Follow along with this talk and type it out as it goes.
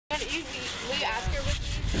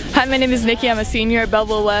Hi, my name is Nikki. I'm a senior at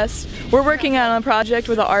Belleville West. We're working on a project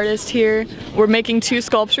with an artist here. We're making 2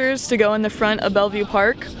 sculptures to go in the front of Bellevue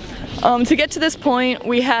Park. To get to this point,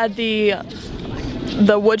 we had the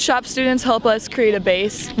woodshop students help us create a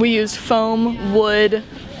base. We used foam, wood,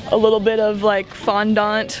 a little bit of like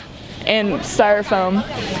fondant, and styrofoam.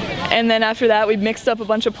 And then after that we mixed up a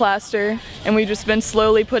bunch of plaster and we've just been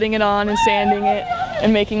slowly putting it on and sanding it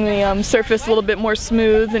and making the surface a little bit more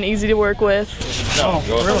smooth and easy to work with. Oh,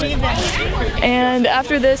 really? And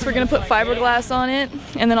after this we're going to put fiberglass on it,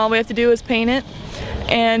 and then all we have to do is paint it,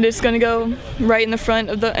 and it's going to go right in the front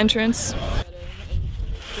of the entrance.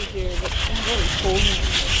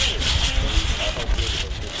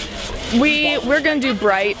 We're gonna do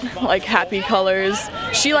bright, like happy colors.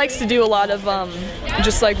 She likes to do a lot of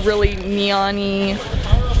just like really neon-y,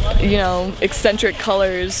 you know, eccentric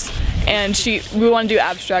colors. And we want to do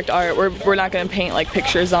abstract art. We're not going to paint like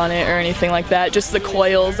pictures on it or anything like that. Just the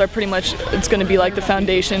coils are pretty much, it's going to be like the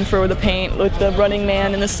foundation for the paint with the running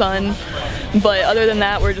man and the sun. But other than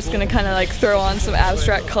that, we're just going to kind of like throw on some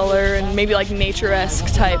abstract color and maybe like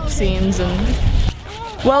nature-esque type scenes. And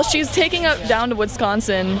well, she's taking up down to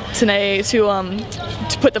Wisconsin today to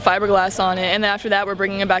put the fiberglass on it, and then after that we're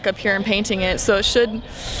bringing it back up here and painting it. So it should,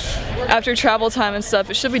 after travel time and stuff,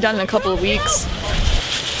 it should be done in a couple of weeks.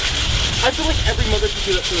 I feel like every mother should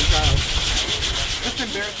do that for their child. Just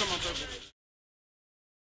embarrass them on purpose.